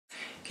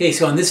Okay,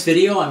 so in this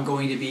video I'm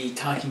going to be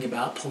talking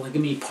about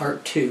polygamy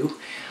part 2.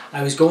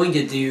 I was going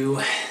to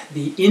do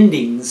the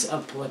endings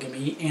of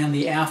polygamy and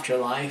the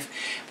afterlife,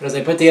 but as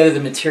I put together the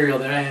material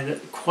there, I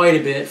had quite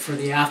a bit for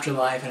the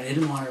afterlife and I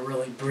didn't want to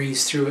really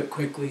breeze through it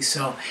quickly,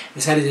 so I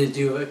decided to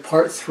do a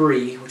part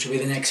 3, which will be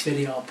the next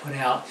video I'll put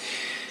out,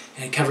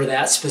 and cover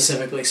that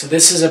specifically. So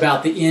this is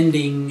about the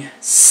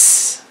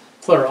endings,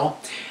 plural,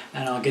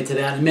 and I'll get to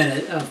that in a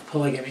minute, of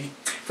polygamy.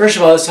 First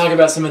of all, let's talk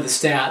about some of the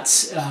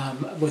stats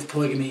with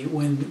polygamy.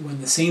 When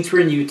the saints were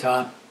in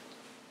Utah,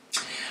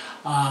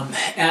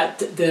 at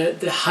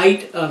the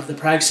height of the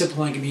practice of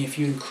polygamy, if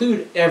you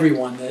include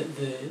everyone,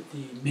 the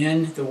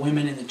men, the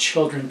women, and the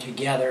children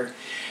together,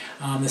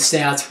 the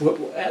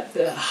stats at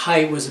the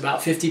height was about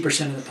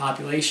 50% of the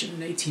population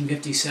in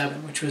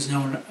 1857, which was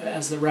known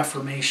as the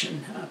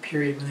Reformation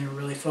period when they were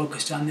really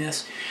focused on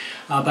this.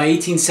 By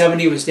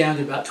 1870, it was down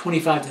to about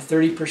 25 to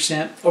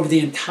 30%. Over the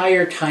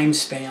entire time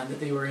span that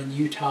they were in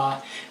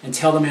Utah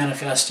until the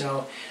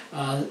Manifesto,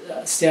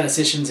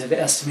 statisticians have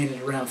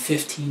estimated around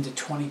 15 to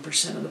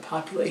 20% of the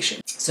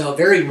population. So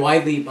very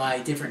widely by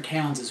different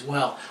towns as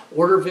well.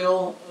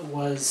 Orderville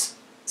was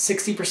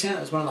 60%, it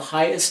was one of the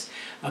highest.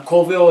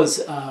 Colville was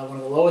one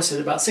of the lowest at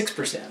about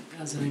 6%,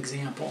 as an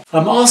example.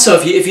 Also,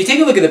 if you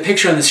take a look at the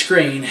picture on the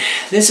screen,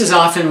 this is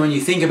often when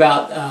you think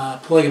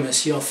about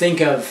polygamists, you'll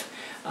think of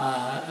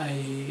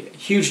a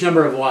huge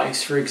number of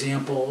wives, for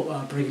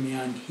example, Brigham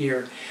Young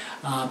here.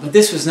 But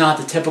this was not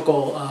the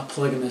typical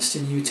polygamist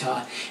in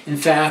Utah. In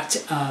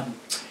fact,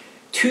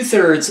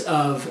 2/3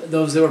 of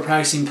those that were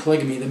practicing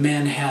polygamy, the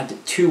men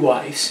had 2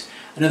 wives.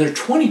 Another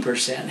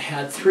 20%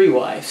 had 3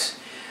 wives.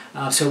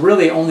 So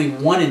really only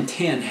 1 in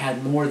 10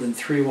 had more than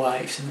 3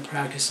 wives in the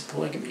practice of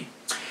polygamy.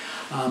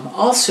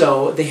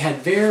 Also, they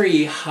had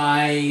very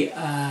high,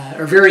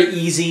 or very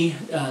easy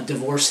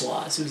divorce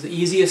laws. It was the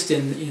easiest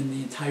in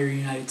the entire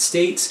United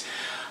States.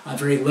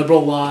 Very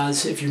liberal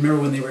laws. If you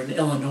remember when they were in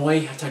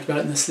Illinois, I talked about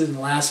it in the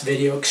last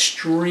video,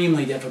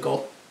 extremely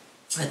difficult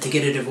to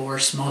get a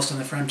divorce. Most on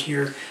the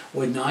frontier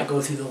would not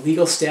go through the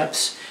legal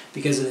steps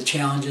because of the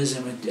challenges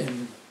and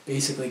would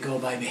basically go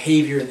by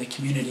behavior in the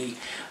community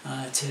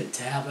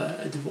to have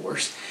a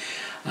divorce.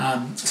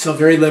 So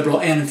very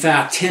liberal, and in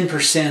fact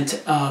 10%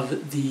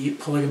 of the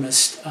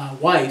polygamist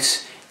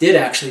wives did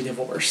actually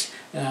divorce.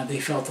 They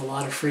felt a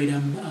lot of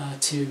freedom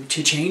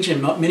to change,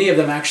 and many of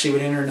them actually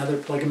would enter another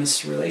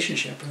polygamous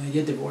relationship when they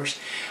did divorce.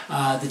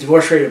 The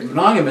divorce rate of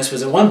monogamous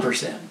was at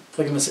 1%,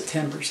 polygamous at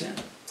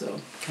 10%. So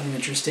kind of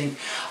interesting.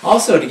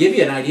 Also, to give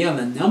you an idea on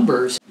the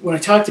numbers, when I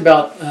talked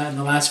about in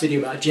the last video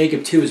about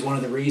Jacob too is one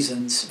of the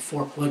reasons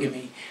for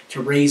polygamy, to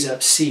raise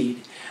up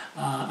seed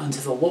unto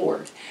the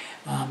Lord.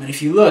 And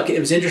if you look, it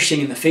was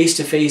interesting in the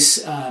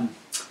face-to-face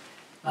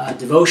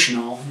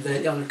devotional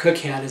that Elder Cook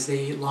had as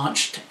they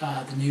launched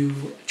the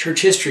new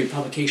church history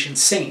publication,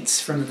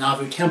 Saints, from the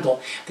Nauvoo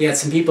Temple. They had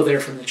some people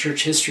there from the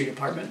church history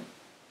department.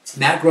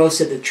 Matt Gross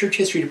said the church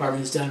history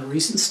department has done a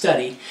recent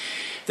study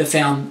that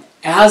found,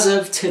 as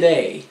of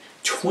today,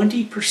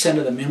 20%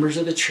 of the members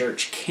of the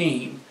church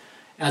came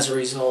as a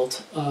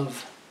result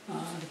of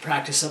the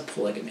practice of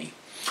polygamy.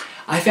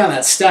 I found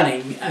that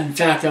stunning. In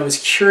fact, I was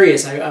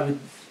curious. I would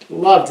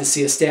love to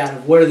see a stat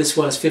of where this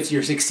was 50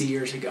 or 60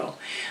 years ago,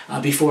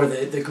 before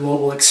the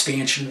global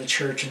expansion of the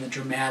church and the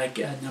dramatic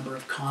number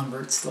of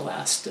converts the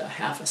last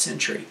half a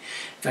century.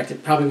 In fact,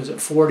 it probably was at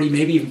 40,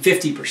 maybe even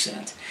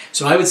 50%.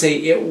 So I would say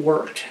it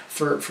worked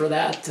for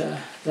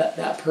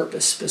that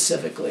purpose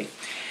specifically.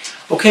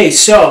 Okay,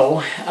 so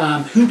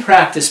who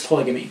practiced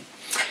polygamy?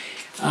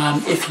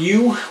 If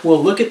you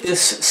will look at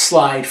this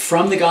slide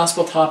from the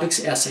Gospel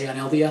Topics essay on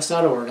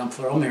LDS.org on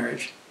plural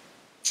marriage,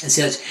 it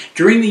says,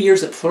 during the years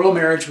that plural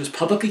marriage was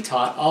publicly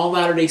taught, all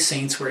Latter-day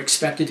Saints were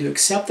expected to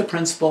accept the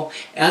principle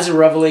as a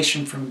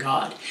revelation from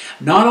God.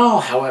 Not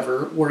all,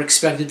 however, were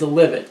expected to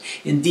live it.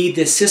 Indeed,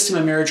 this system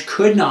of marriage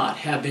could not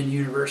have been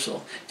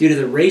universal due to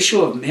the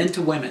ratio of men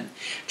to women.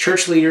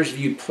 Church leaders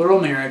viewed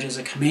plural marriage as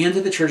a command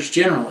to the church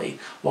generally,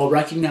 while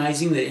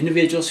recognizing that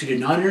individuals who did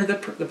not enter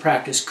the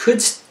practice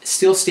could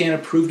still stand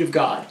approved of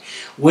God.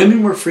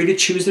 Women were free to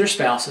choose their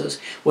spouses,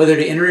 whether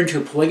to enter into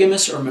a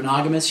polygamous or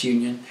monogamous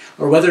union,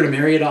 or whether to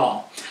marry at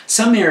all.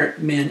 Some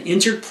men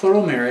entered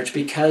plural marriage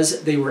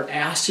because they were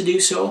asked to do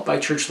so by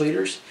church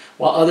leaders,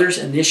 while others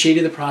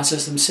initiated the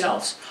process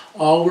themselves.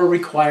 All were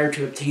required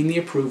to obtain the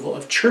approval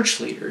of church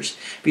leaders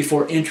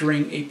before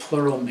entering a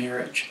plural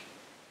marriage.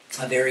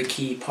 A very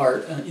key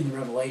part in the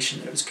revelation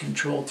that it was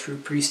controlled through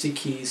priestly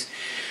keys.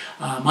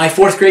 My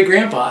 4th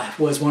great-grandpa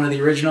was one of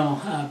the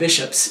original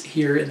bishops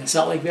here in the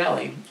Salt Lake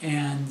Valley,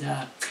 and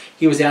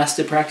he was asked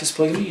to practice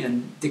polygamy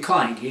and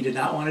declined. He did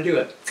not want to do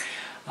it.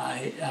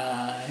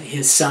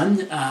 His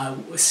son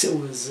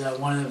was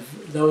one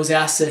of those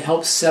asked to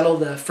help settle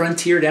the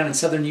frontier down in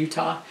southern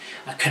Utah.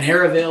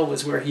 Canaryville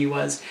was where he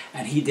was,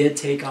 and he did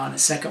take on a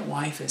second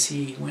wife as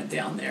he went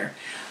down there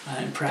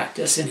and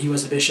practiced, and he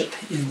was a bishop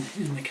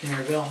in the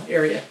Canaryville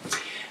area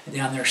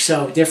down there.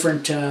 So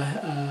different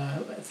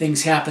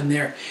things happened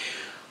there.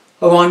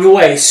 along the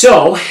way.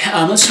 So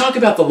let's talk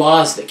about the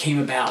laws that came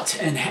about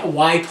and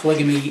why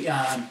polygamy,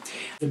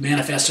 the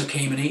Manifesto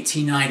came in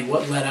 1890,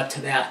 what led up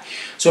to that.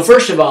 So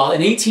first of all,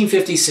 in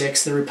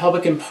 1856, the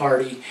Republican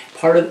Party,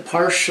 part of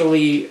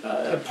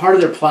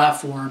their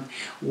platform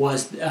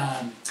was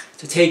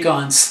to take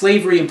on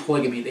slavery and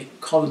polygamy. They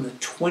called them the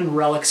twin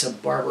relics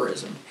of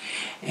barbarism.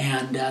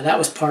 And that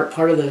was part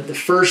of the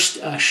first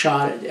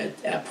shot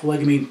at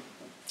polygamy.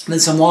 And then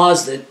some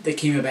laws that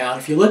came about.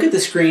 If you look at the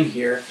screen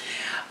here,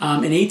 in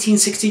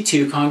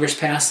 1862, Congress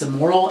passed the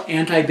Moral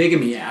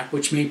Anti-Bigamy Act,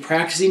 which made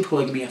practicing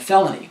polygamy a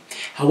felony.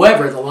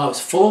 However, the law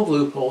was full of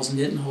loopholes and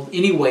didn't hold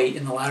any weight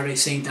in the Latter-day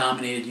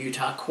Saint-dominated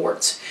Utah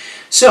courts.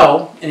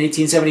 So, in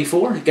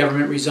 1874, the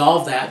government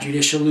resolved that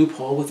judicial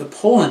loophole with the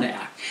Poland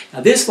Act.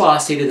 Now, this law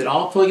stated that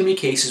all polygamy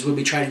cases would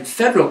be tried in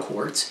federal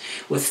courts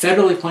with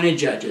federally appointed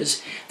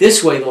judges.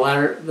 This way, the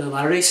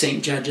Latter-day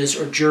Saint judges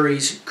or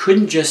juries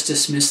couldn't just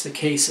dismiss the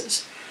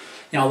cases.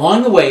 Now,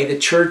 along the way, the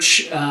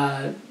church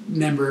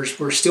members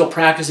were still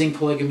practicing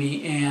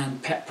polygamy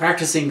and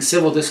practicing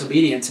civil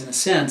disobedience in a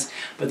sense,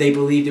 but they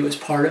believed it was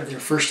part of their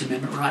First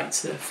Amendment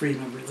rights, the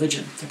freedom of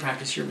religion, to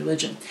practice your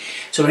religion.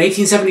 So in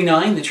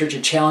 1879, the church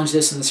had challenged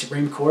this in the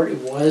Supreme Court. It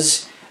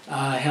was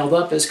held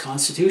up as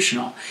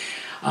constitutional.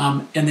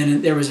 And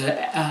then there was in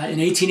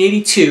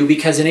 1882,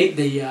 because in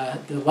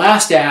the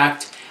last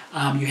act,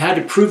 you had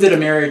to prove that a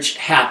marriage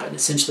happened,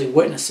 essentially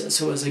witnesses.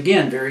 So it was,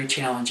 again, very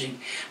challenging.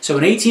 So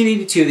in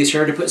 1882, they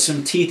started to put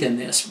some teeth in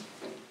this.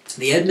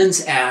 The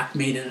Edmunds Act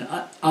made an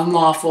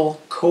unlawful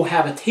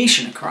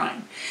cohabitation a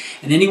crime,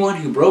 and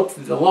anyone who broke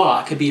the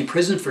law could be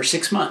imprisoned for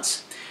 6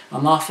 months.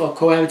 Unlawful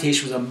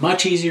cohabitation was a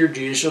much easier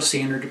judicial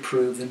standard to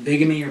prove than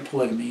bigamy or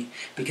polygamy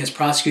because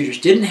prosecutors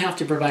didn't have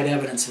to provide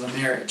evidence of a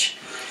marriage.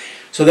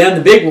 So then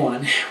the big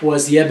one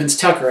was the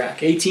Edmunds-Tucker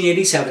Act,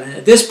 1887. And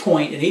at this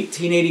point, in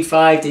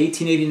 1885 to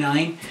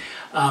 1889,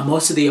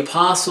 most of the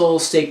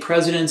apostles, stake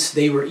presidents,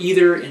 they were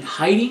either in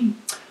hiding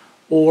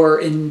or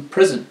in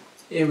prison.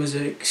 It was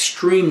an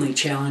extremely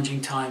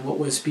challenging time, what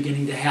was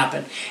beginning to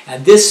happen.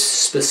 And this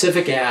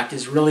specific act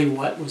is really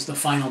what was the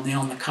final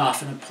nail in the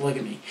coffin of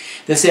polygamy.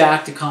 This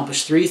act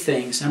accomplished 3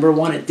 things. Number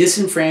 1, it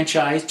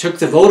disenfranchised, took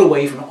the vote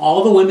away from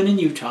all the women in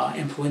Utah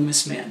and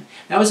polygamous men.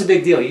 That was a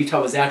big deal.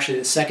 Utah was actually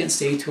the second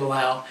state to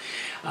allow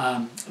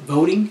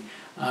voting.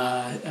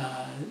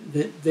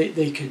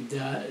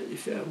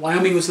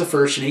 Wyoming was the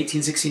first in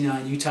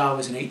 1869. Utah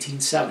was in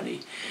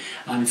 1870.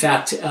 In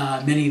fact,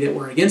 many that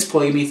were against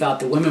polygamy thought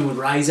the women would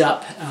rise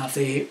up if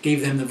they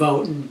gave them the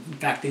vote. And in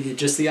fact, they did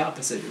just the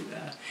opposite.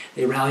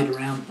 They rallied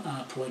around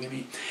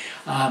polygamy.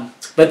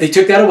 But they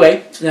took that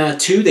away.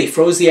 2, they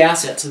froze the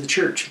assets of the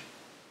church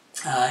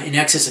in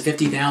excess of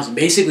 $50,000,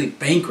 basically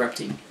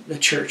bankrupting the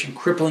church and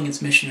crippling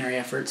its missionary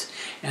efforts.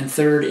 And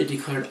 3rd, it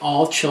declared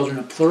all children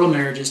of plural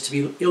marriages to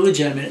be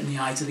illegitimate in the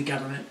eyes of the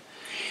government.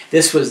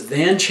 This was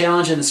then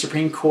challenged in the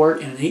Supreme Court,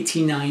 and in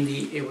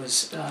 1890 it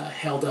was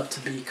held up to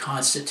be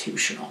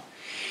constitutional.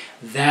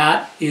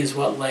 That is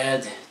what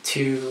led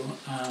to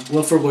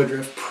Wilford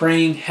Woodruff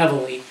praying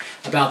heavily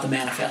about the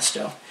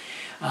Manifesto,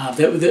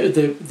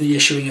 the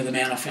issuing of the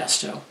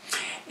Manifesto.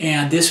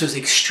 And this was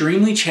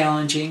extremely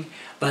challenging,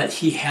 but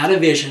he had a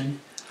vision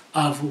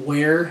of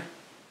where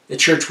the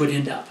church would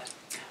end up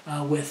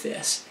with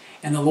this.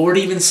 And the Lord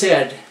even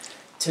said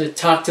to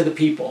talk to the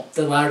people,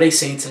 the Latter-day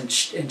Saints,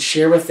 and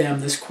share with them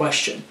this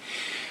question.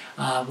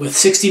 With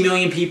 60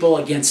 million people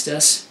against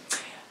us,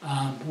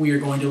 we are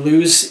going to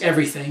lose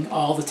everything,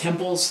 all the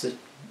temples,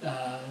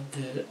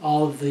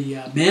 all of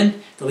the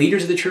men, the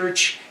leaders of the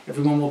church,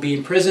 everyone will be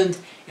imprisoned,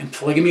 and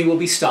polygamy will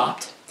be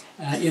stopped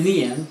in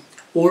the end.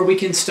 Or we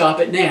can stop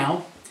it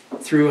now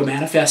through a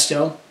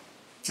manifesto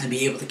and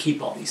be able to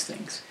keep all these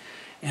things.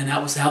 And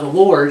that was how the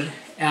Lord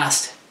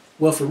asked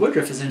Wilford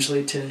Woodruff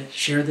essentially to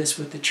share this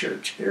with the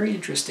church. Very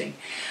interesting.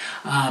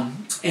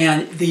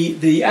 And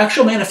the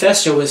actual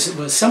manifesto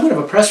was somewhat of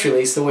a press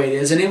release the way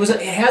it is, and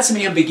it had some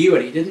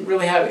ambiguity. It didn't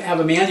really have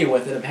a manual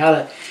with it of how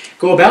to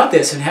go about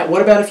this, and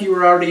what about if you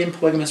were already in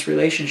polygamous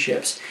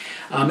relationships.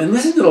 And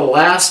listen to the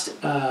last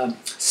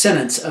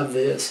sentence of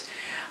this.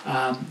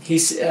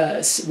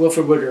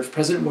 Wilford Woodruff,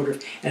 President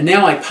Woodruff, and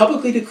now I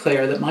publicly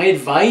declare that my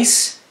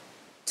advice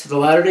to the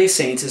Latter-day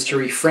Saints is to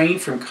refrain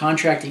from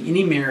contracting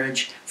any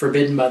marriage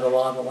forbidden by the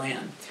law of the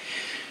land.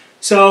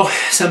 So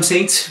some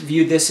saints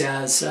viewed this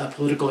as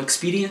political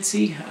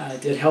expediency. It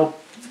did help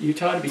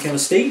Utah to become a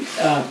state,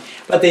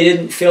 but they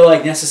didn't feel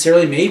like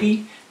necessarily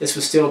maybe this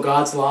was still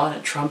God's law and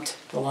it trumped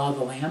the law of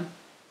the land.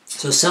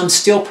 So some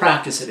still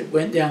practice it. It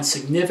went down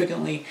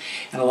significantly,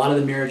 and a lot of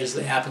the marriages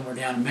that happened were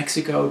down in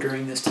Mexico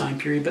during this time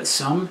period, but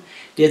some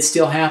did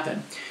still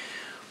happen.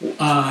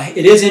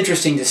 It is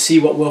interesting to see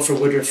what Wilford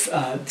Woodruff,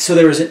 so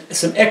there was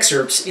some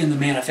excerpts in the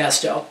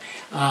Manifesto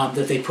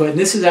that they put, and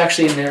this is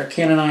actually in their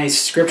canonized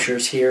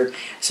scriptures here,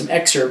 some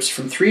excerpts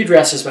from 3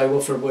 addresses by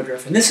Wilford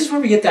Woodruff. And this is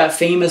where we get that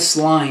famous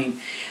line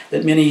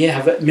that many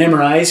have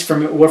memorized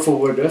from Wilford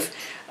Woodruff.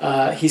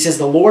 he says,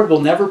 "The Lord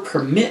will never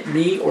permit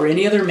me or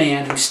any other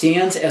man who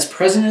stands as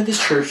president of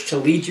this church to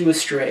lead you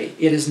astray.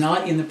 It is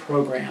not in the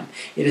program.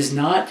 It is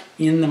not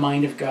in the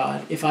mind of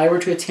God. If I were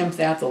to attempt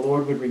that, the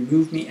Lord would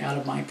remove me out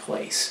of my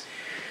place."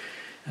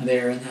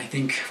 There, and I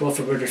think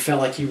Wolfenberger felt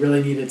like he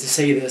really needed to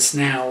say this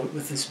now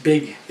with this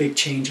big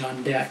change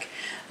on deck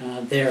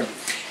there.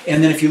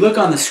 And then if you look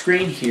on the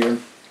screen here,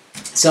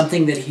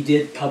 something that he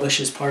did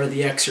publish as part of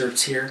the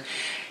excerpts here,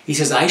 he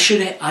says, I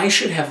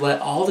should have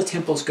let all the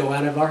temples go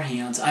out of our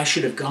hands. I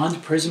should have gone to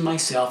prison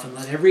myself and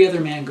let every other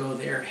man go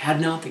there,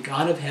 had not the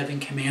God of heaven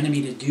commanded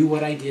me to do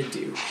what I did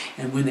do.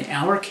 And when the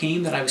hour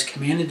came that I was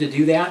commanded to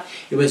do that,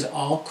 it was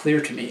all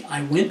clear to me.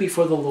 I went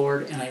before the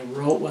Lord and I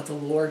wrote what the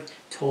Lord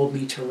told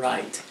me to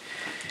write.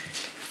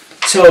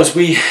 So as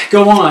we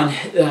go on,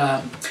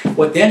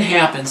 what then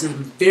happens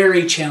in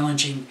very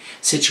challenging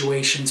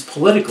situations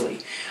politically.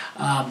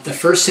 The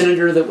first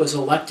senator that was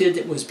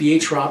elected was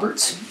B.H.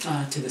 Roberts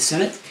to the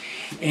Senate,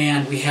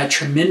 and we had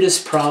tremendous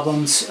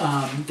problems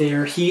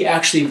there. He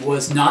actually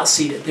was not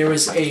seated. There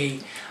was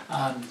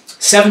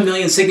 7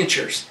 million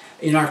signatures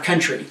in our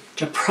country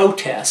to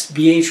protest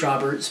B.H.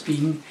 Roberts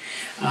being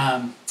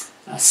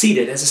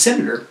seated as a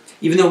senator,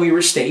 even though we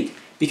were state,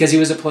 because he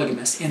was a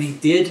polygamist. And he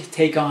did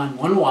take on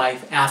one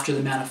wife after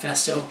the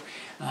Manifesto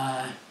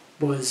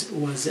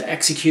was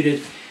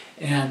executed.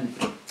 And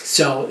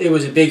so it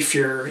was a big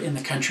furor in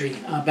the country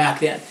back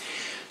then.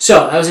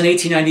 So that was in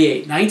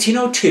 1898.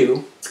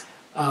 1902,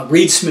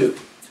 Reed Smoot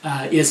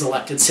is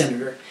elected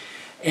senator.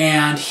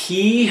 And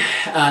he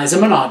is a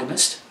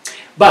monogamist.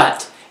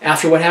 But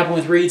after what happened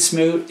with Reed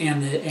Smoot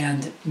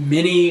and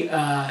many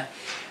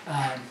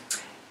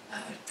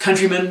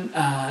countrymen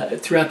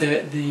throughout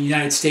the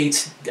United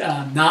States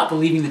not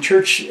believing the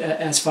church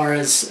as far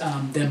as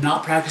them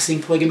not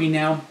practicing polygamy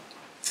now,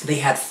 they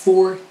had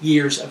 4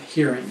 years of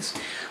hearings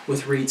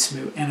with Reed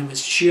Smoot, and it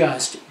was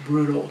just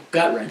brutal,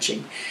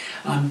 gut-wrenching.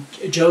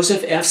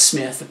 Joseph F.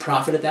 Smith, the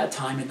prophet at that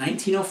time, in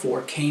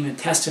 1904, came and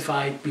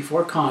testified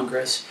before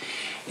Congress,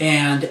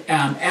 and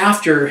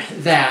after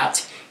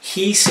that,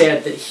 he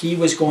said that he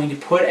was going to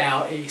put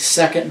out a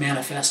second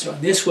manifesto,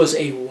 and this was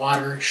a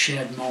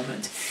watershed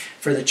moment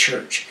for the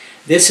church.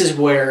 This is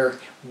where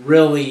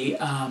really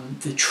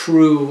the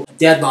true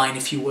deadline,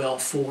 if you will,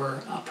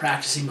 for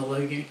practicing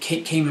polygamy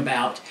came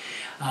about.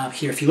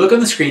 Here, if you look on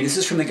the screen, this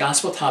is from the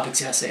Gospel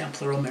Topics essay on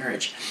plural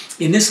marriage.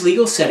 In this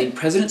legal setting,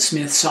 President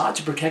Smith sought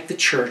to protect the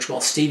church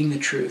while stating the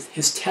truth.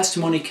 His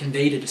testimony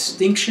conveyed a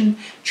distinction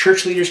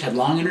church leaders had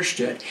long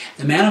understood.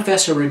 The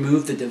Manifesto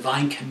removed the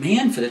divine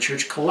command for the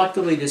church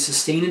collectively to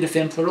sustain and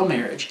defend plural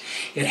marriage.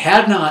 It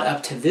had not,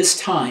 up to this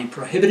time,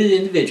 prohibited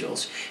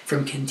individuals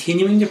from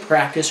continuing to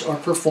practice or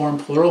perform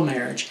plural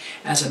marriage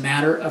as a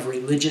matter of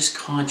religious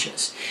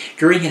conscience.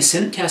 During his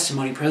Senate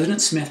testimony, President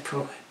Smith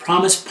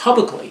promised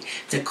publicly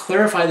to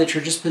clarify the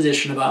church's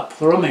position about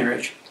plural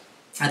marriage.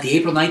 At the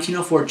April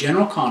 1904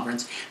 General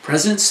Conference,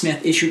 President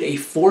Smith issued a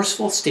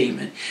forceful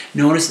statement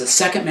known as the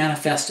Second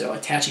Manifesto,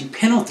 attaching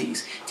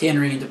penalties to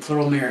entering into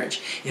plural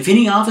marriage. If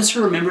any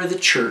officer or member of the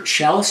church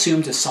shall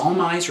assume to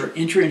solemnize or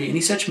enter into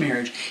any such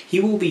marriage, he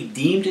will be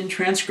deemed in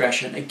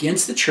transgression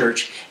against the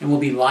church and will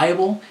be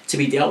liable to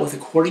be dealt with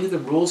according to the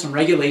rules and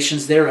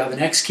regulations thereof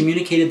and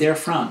excommunicated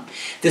therefrom.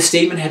 This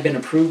statement had been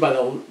approved by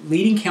the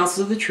leading councils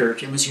of the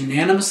church and was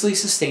unanimously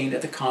sustained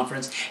at the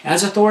conference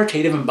as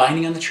authoritative and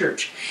binding on the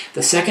church.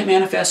 The Second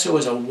Manifesto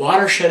was a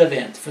watershed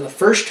event. For the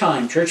first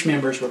time, church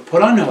members were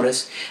put on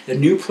notice that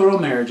new plural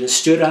marriages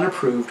stood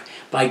unapproved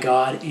by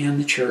God and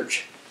the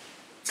church.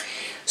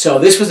 So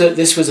this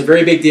was a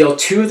very big deal.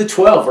 2 of the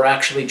 12 were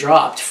actually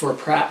dropped for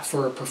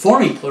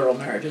performing plural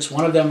marriages.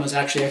 One of them was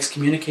actually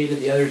excommunicated,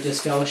 the other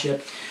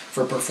disfellowshipped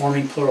for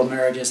performing plural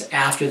marriages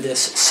after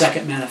this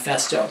Second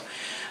Manifesto.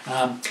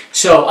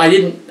 So I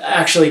didn't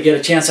actually get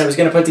a chance. I was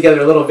going to put together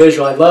a little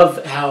visual. I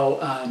love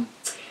how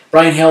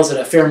Brian Hales at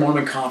a Fair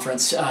Mormon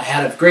conference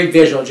had a great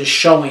visual just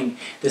showing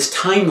this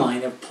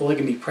timeline of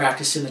polygamy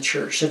practiced in the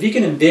church. So if you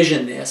can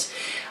envision this,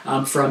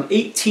 from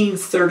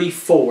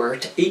 1834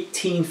 to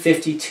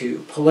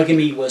 1852,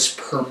 polygamy was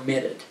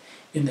permitted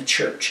in the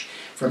church.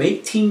 From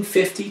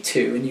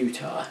 1852 in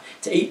Utah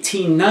to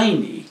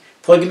 1890,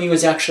 polygamy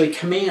was actually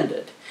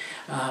commanded.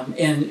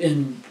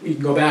 And you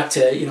can go back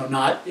to,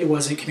 it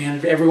wasn't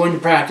commanded for everyone to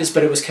practice,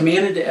 but it was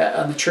commanded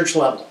on the church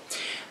level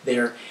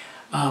there.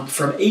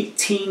 From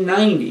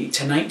 1890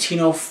 to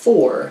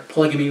 1904,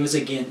 polygamy was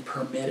again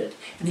permitted.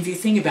 And if you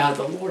think about it,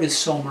 the Lord is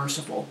so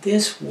merciful.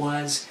 This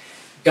was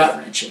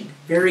gut-wrenching,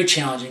 very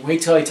challenging.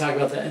 Wait till I talk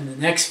about that in the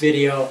next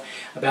video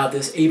about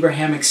this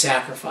Abrahamic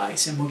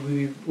sacrifice and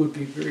would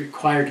be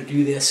required to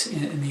do this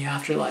in the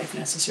afterlife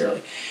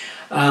necessarily.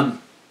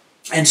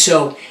 And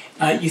so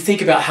you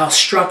think about how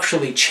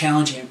structurally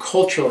challenging and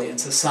culturally in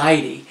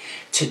society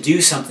to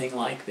do something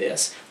like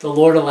this. The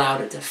Lord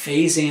allowed it to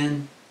phase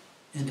in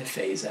and to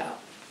phase out.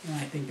 And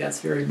I think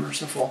that's very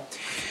merciful.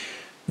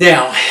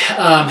 Now,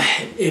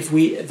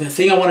 the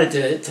thing I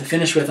wanted to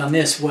finish with on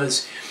this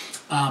was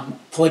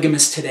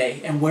polygamists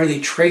today and where they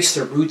trace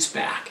their roots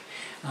back.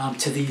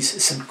 to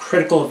these some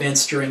critical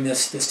events during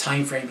this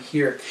time frame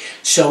here.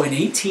 So in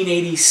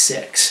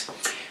 1886,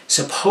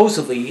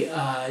 supposedly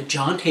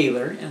John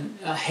Taylor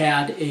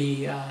had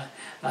a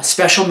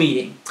special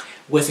meeting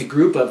with a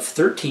group of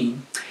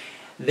 13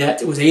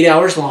 that was 8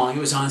 hours long. It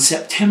was on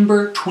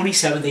September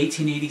 27,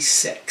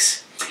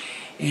 1886.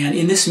 And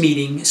in this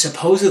meeting,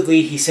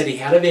 supposedly he said he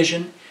had a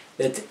vision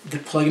that the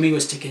polygamy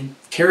was to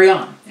carry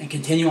on and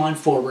continue on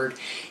forward,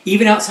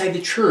 even outside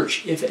the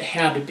church if it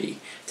had to be,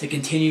 to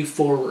continue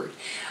forward.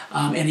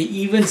 And he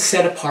even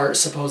set apart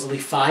supposedly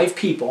 5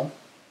 people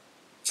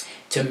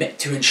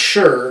to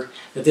ensure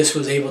that this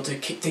was able to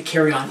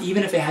carry on,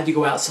 even if it had to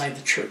go outside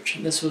the church.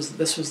 And this was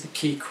the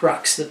key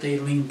crux that they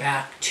leaned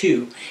back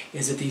to,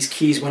 is that these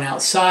keys went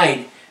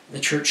outside the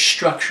church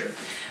structure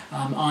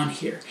on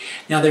here.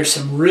 Now there's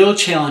some real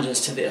challenges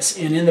to this,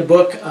 and in the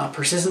book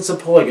Persistence of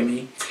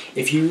Polygamy,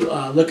 if you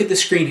look at the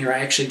screen here, I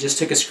actually just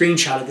took a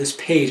screenshot of this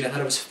page. I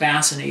thought it was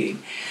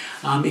fascinating.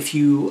 If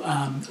you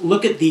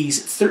look at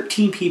these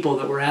 13 people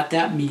that were at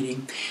that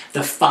meeting,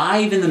 the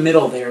 5 in the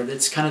middle there,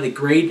 that's kind of the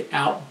grayed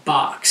out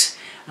box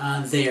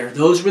there,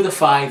 those were the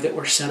 5 that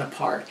were set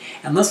apart.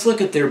 And let's look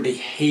at their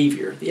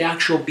behavior, the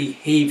actual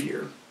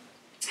behavior.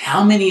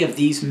 How many of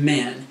these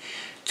men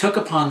took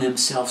upon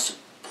themselves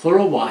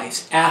plural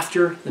wives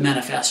after the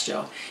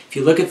Manifesto? If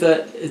you look at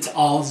it's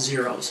all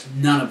zeros,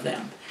 none of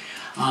them.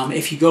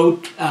 If you go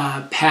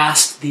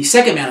past the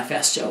second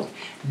Manifesto,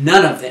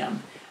 none of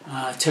them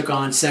took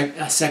on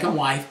a second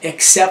wife,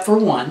 except for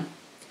one,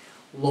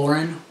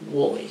 Lauren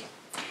Woolley.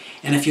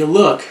 And if you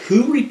look,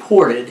 who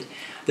reported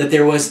that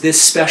there was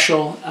this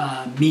special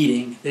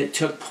meeting that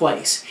took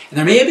place? And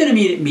there may have been a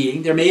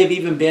meeting, there may have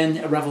even been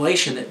a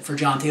revelation that for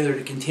John Taylor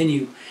to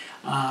continue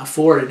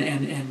forward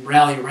and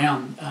rally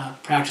around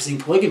practicing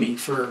polygamy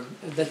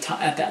at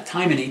that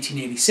time in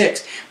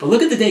 1886. But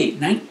look at the date,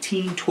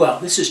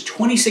 1912. This is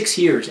 26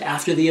 years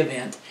after the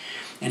event.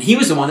 And he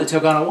was the one that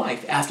took on a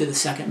wife after the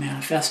second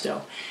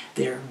Manifesto.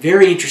 They're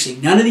very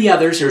interesting. None of the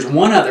others, there's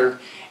one other,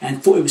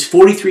 and it was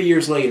 43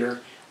 years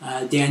later,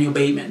 Daniel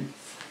Bateman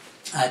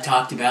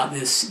talked about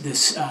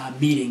this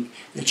meeting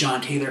that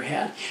John Taylor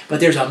had. But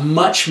there's a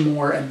much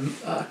more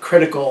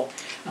critical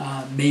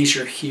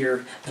measure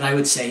here that I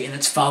would say, and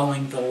it's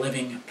following the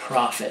living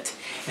prophet.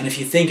 And if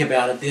you think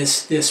about it,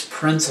 this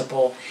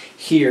principle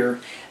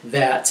here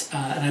that,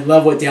 and I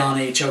love what Dallin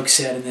H. Oaks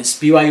said in this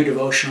BYU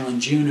devotional in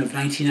June of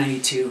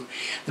 1992,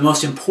 the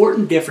most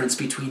important difference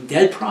between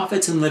dead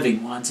prophets and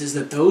living ones is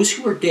that those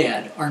who are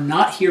dead are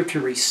not here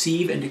to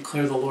receive and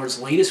declare the Lord's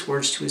latest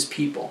words to his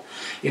people.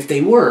 If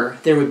they were,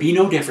 there would be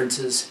no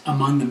differences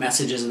among the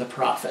messages of the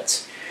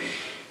prophets.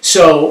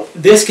 So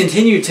this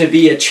continued to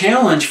be a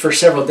challenge for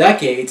several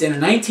decades, and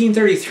in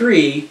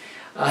 1933,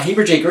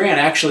 Heber J. Grant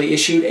actually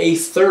issued a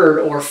third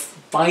or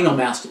final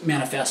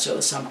manifesto,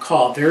 as some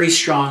call, very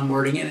strong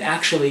wording, and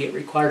actually it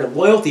required a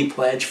loyalty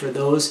pledge for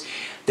those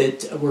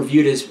that were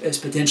viewed as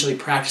potentially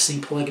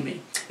practicing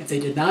polygamy. If they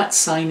did not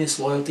sign this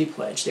loyalty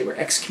pledge, they were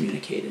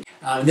excommunicated.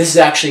 This is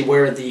actually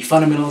where the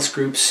fundamentalist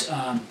groups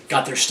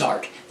got their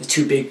start, the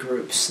 2 big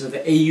groups, so the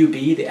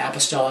AUB, the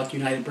Apostolic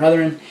United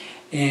Brethren,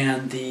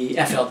 and the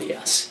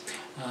FLDS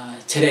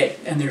today.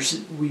 And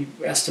we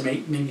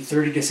estimate maybe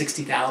 30 to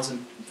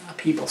 60,000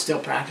 people still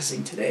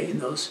practicing today in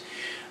those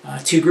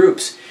 2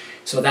 groups.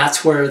 So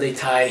that's where they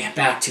tie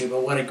back to,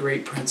 but what a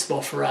great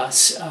principle for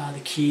us.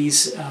 The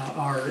keys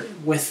are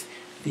with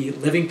the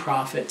living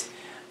prophet,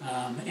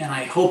 and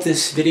I hope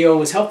this video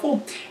was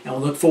helpful, and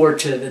we'll look forward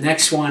to the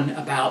next one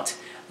about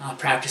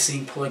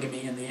practicing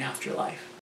polygamy in the afterlife.